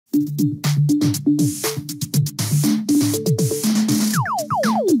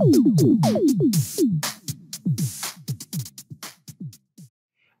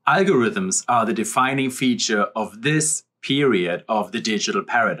Algorithms are the defining feature of this period of the digital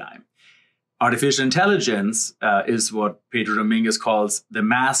paradigm. Artificial intelligence is what Pedro Dominguez calls the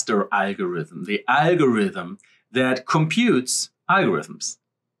master algorithm, the algorithm that computes algorithms,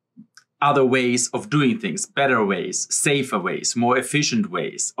 other ways of doing things, better ways, safer ways, more efficient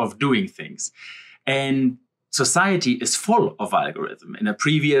ways of doing things. And society is full of algorithm. In a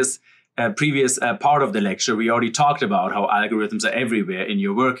previous part of the lecture, we already talked about how algorithms are everywhere in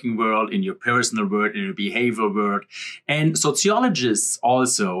your working world, in your personal world, in your behavioral world. And sociologists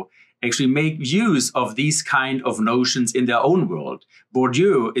also actually make use of these kind of notions in their own world.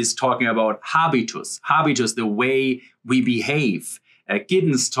 Bourdieu is talking about habitus, the way we behave.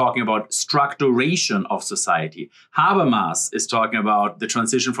 Giddens talking about structuration of society. Habermas is talking about the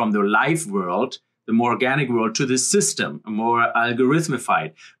transition from the life world, the more organic world, to the system, a more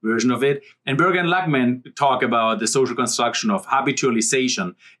algorithmified version of it. And Berger and Luckman talk about the social construction of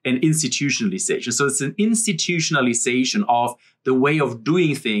habitualization and institutionalization. So it's an institutionalization of the way of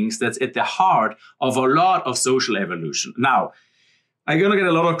doing things that's at the heart of a lot of social evolution. Now, I'm going to get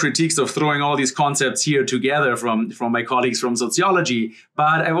a lot of critiques of throwing all these concepts here together from my colleagues from sociology,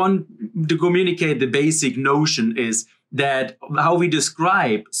 but I want to communicate the basic notion is that how we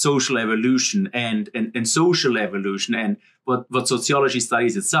describe social evolution and social evolution and what sociology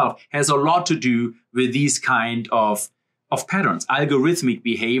studies itself has a lot to do with these kind of patterns, algorithmic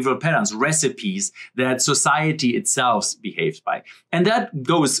behavioral patterns, recipes that society itself behaves by. And that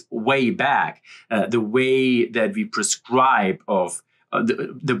goes way back, the way that we prescribe of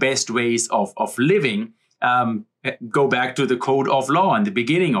the best ways of living go back to the code of law and the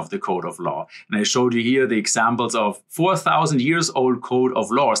beginning of the code of law. And I showed you here the examples of 4,000 years old code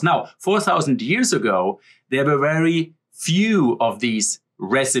of laws. Now, 4,000 years ago, there were very few of these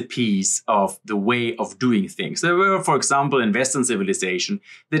recipes of the way of doing things. There were, for example, in Western civilization,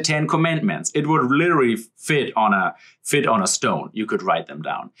 the 10 Commandments. It would literally fit on a stone. You could write them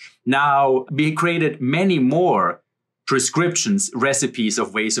down. Now, we created many more prescriptions, recipes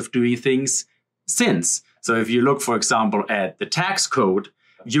of ways of doing things since. So if you look, for example, at the tax code,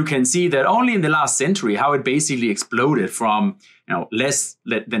 you can see that only in the last century, how it basically exploded from less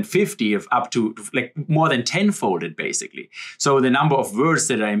than 50 up to like more than tenfolded, basically. So the number of words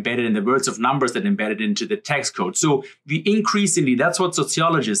that are embedded in the words of numbers that are embedded into the tax code. So we increasingly, that's what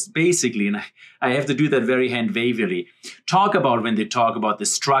sociologists basically, and I have to do that very hand-wavily, talk about when they talk about the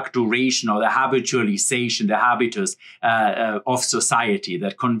structuration or the habitualization, the habitus of society,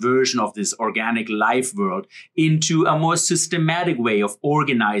 that conversion of this organic life world into a more systematic way of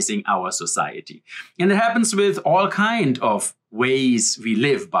organizing our society. And it happens with all kind of ways we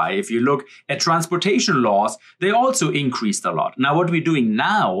live by. If you look at transportation laws, they also increased a lot. Now, what we're doing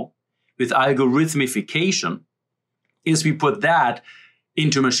now with algorithmification is we put that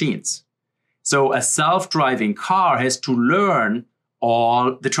into machines. So a self-driving car has to learn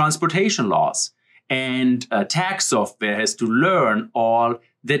all the transportation laws, and tax software has to learn all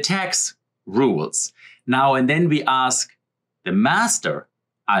the tax rules. Now, and then we ask the master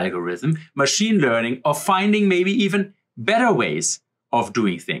algorithm, machine learning, of finding maybe even better ways of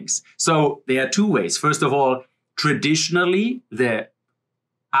doing things. So there are two ways. First of all, traditionally, the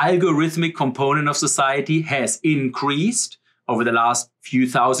algorithmic component of society has increased over the last few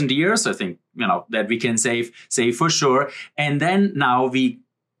thousand years. I think, that we can say for sure. And then now we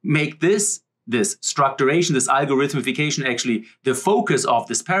make this structuration, this algorithmification, actually the focus of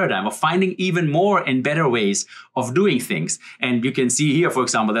this paradigm of finding even more and better ways of doing things. And you can see here, for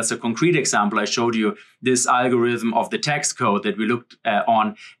example, that's a concrete example. I showed you this algorithm of the tax code that we looked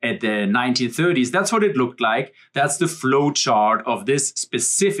on at the 1930s. That's what it looked like. That's the flow chart of this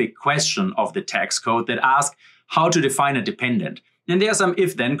specific question of the tax code that asks how to define a dependent. And there are some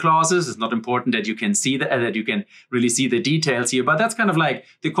if-then clauses. It's not important that you can see that you can really see the details here, but that's kind of like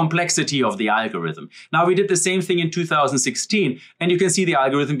the complexity of the algorithm. Now, we did the same thing in 2016, and you can see the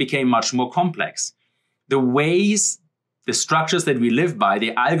algorithm became much more complex. The ways, the structures that we live by,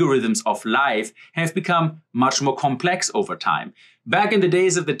 the algorithms of life have become much more complex over time. Back in the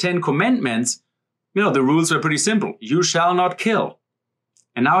days of the 10 Commandments, the rules were pretty simple. You shall not kill.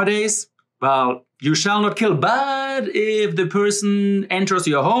 And nowadays, well, you shall not kill, but if the person enters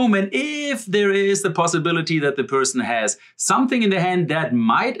your home and if there is the possibility that the person has something in the hand that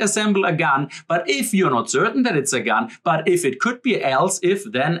might assemble a gun, but if you're not certain that it's a gun, but if it could be else,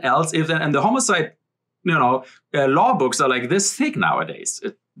 if then, and the homicide, law books are like this thick nowadays.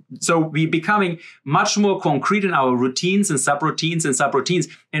 So we're becoming much more concrete in our routines and subroutines and subroutines.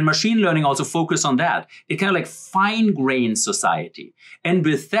 And machine learning also focus on that. It kind of like fine-grained society. And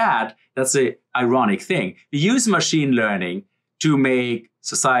with that, that's an ironic thing. We use machine learning to make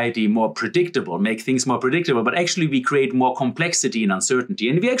society more predictable, make things more predictable, but actually we create more complexity and uncertainty.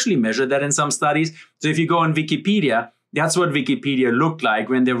 And we actually measure that in some studies. So if you go on Wikipedia, that's what Wikipedia looked like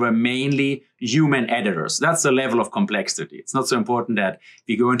when there were mainly human editors. That's the level of complexity. It's not so important that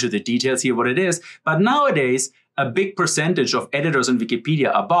we go into the details here what it is. But nowadays, a big percentage of editors on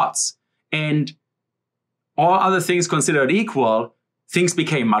Wikipedia are bots. And all other things considered equal, things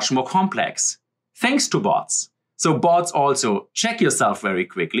became much more complex thanks to bots. So bots also check yourself very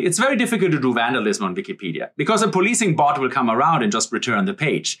quickly. It's very difficult to do vandalism on Wikipedia because a policing bot will come around and just return the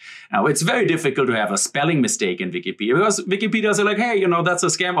page. Now, it's very difficult to have a spelling mistake in Wikipedia because Wikipedians are like, hey, you know, that's a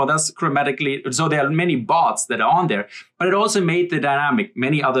scam or that's grammatically. So there are many bots that are on there, but it also made the dynamic,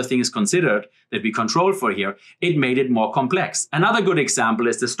 many other things considered that we control for here, it made it more complex. Another good example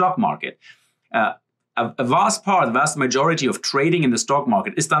is the stock market. A vast majority of trading in the stock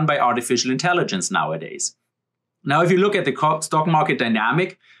market is done by artificial intelligence nowadays. Now, if you look at the stock market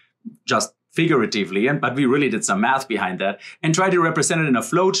dynamic, just figuratively, but we really did some math behind that, and try to represent it in a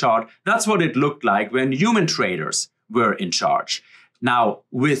flow chart, that's what it looked like when human traders were in charge. Now,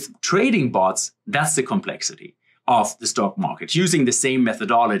 with trading bots, that's the complexity of the stock market, using the same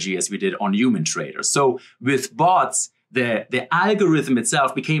methodology as we did on human traders. So with bots, the algorithm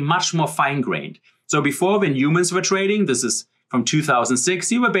itself became much more fine-grained. So before, when humans were trading, this is from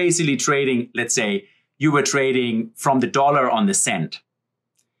 2006, you were basically trading, let's say, you were trading from the dollar on the cent.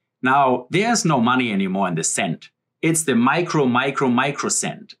 Now, there's no money anymore in the cent. It's the micro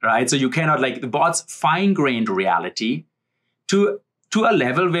cent, right? So you cannot, like, the bots fine-grained reality to a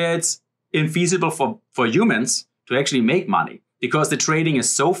level where it's infeasible for humans to actually make money because the trading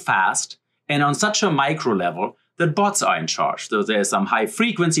is so fast and on such a micro level that bots are in charge. So there's some high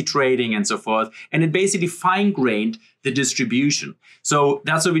frequency trading and so forth. And it basically fine-grained the distribution. So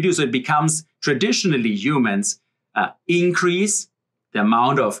that's what we do. So it becomes traditionally humans increase the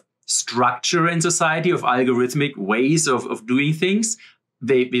amount of structure in society, of algorithmic ways of doing things.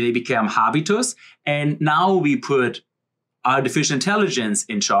 They become habitus. And now we put artificial intelligence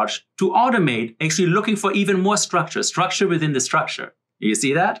in charge to automate, actually looking for even more structure within the structure. You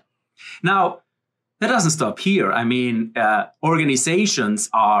see that? Now, that doesn't stop here. I mean, organizations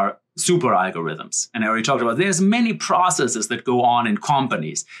are super algorithms. And I already talked about there's many processes that go on in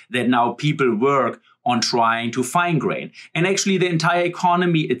companies that now people work on trying to fine-grain. And actually the entire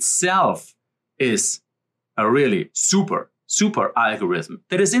economy itself is a really super algorithm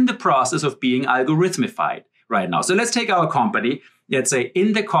that is in the process of being algorithmified right now. So let's take our company. Let's say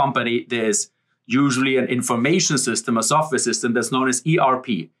in the company, there's usually an information system, a software system that's known as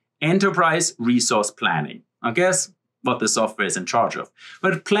ERP, Enterprise Resource Planning. I guess what the software is in charge of.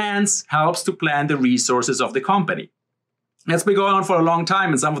 But it helps to plan the resources of the company. That's been going on for a long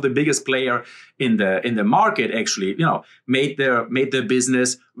time, and some of the biggest player in the market actually, made their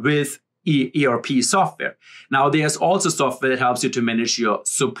business with ERP software. Now, there's also software that helps you to manage your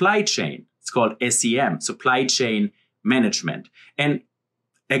supply chain. It's called SCM, Supply Chain Management. And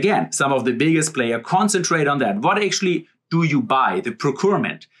again, some of the biggest players concentrate on that. What actually do you buy? The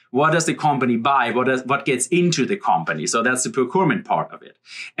procurement. What does the company buy? What gets into the company? So that's the procurement part of it.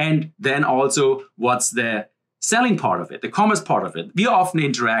 And then also what's the selling part of it, the commerce part of it. We often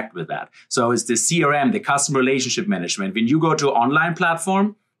interact with that. So it's the CRM, the customer relationship management. When you go to an online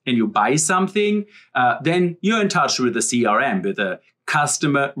platform and you buy something, then you're in touch with the CRM, with the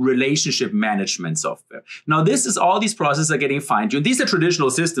customer relationship management software. Now, all these processes are getting fine-tuned. These are traditional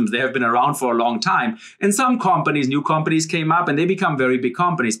systems. They have been around for a long time. And some companies, new companies came up and they become very big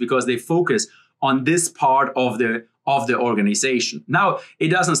companies because they focus on this part of the organization. Now, it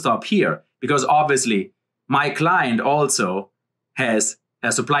doesn't stop here because obviously my client also has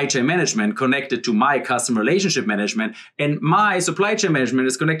a supply chain management connected to my customer relationship management, and my supply chain management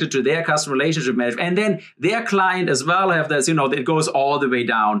is connected to their customer relationship management, and then their client as well have this, it goes all the way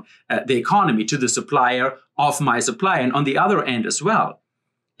down the economy to the supplier of my supplier, and on the other end as well,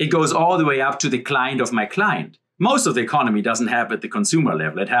 it goes all the way up to the client of my client. Most of the economy doesn't happen at the consumer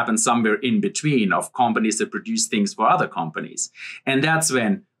level. It happens somewhere in between of companies that produce things for other companies, and that's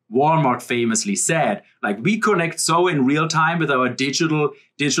when Walmart famously said, we connect so in real time with our digital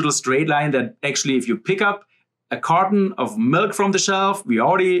straight line that actually if you pick up a carton of milk from the shelf, we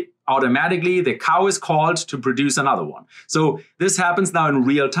already automatically, the cow is called to produce another one. So this happens now in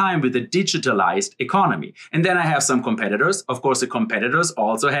real time with a digitalized economy. And then I have some competitors. Of course, the competitors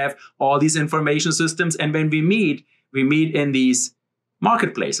also have all these information systems. And when we meet in these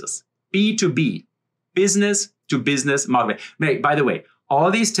marketplaces, B2B, business to business marketplace. By the way, all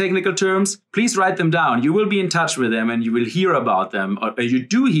these technical terms, please write them down. You will be in touch with them and you will hear about them, or you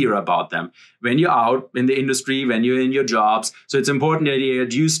do hear about them when you're out in the industry, when you're in your jobs. So it's important that you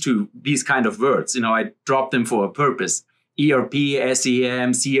get used to these kind of words. I dropped them for a purpose. ERP,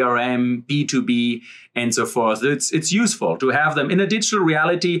 SEM, CRM, B2B, and so forth. It's useful to have them. In a digital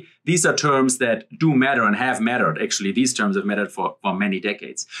reality, these are terms that do matter and have mattered. Actually, these terms have mattered for many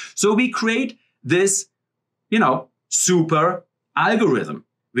decades. So we create this, super algorithm,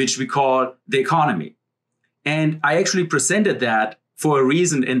 which we call the economy. And I actually presented that for a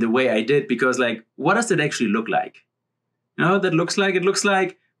reason in the way I did, because what does it actually look like? It looks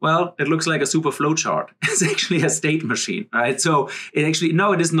like a super flow chart. It's actually a state machine, right? So it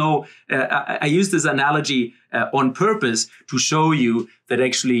is no, I use this analogy on purpose to show you that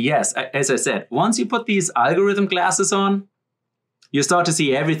actually, yes, as I said, once you put these algorithm glasses on, you start to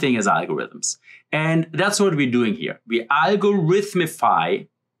see everything as algorithms. And that's what we're doing here. We algorithmify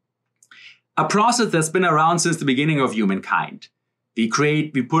a process that's been around since the beginning of humankind.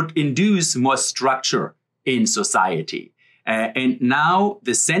 Induce more structure in society. And now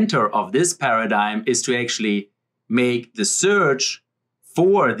the center of this paradigm is to actually make the search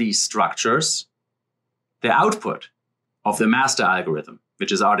for these structures the output of the master algorithm,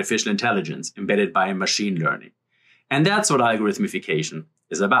 which is artificial intelligence embedded by machine learning. And that's what algorithmification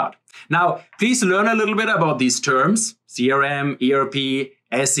is about. Now, please learn a little bit about these terms, CRM, ERP,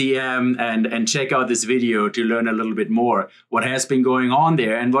 SEM, and check out this video to learn a little bit more what has been going on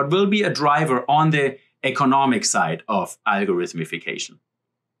there and what will be a driver on the economic side of algorithmification.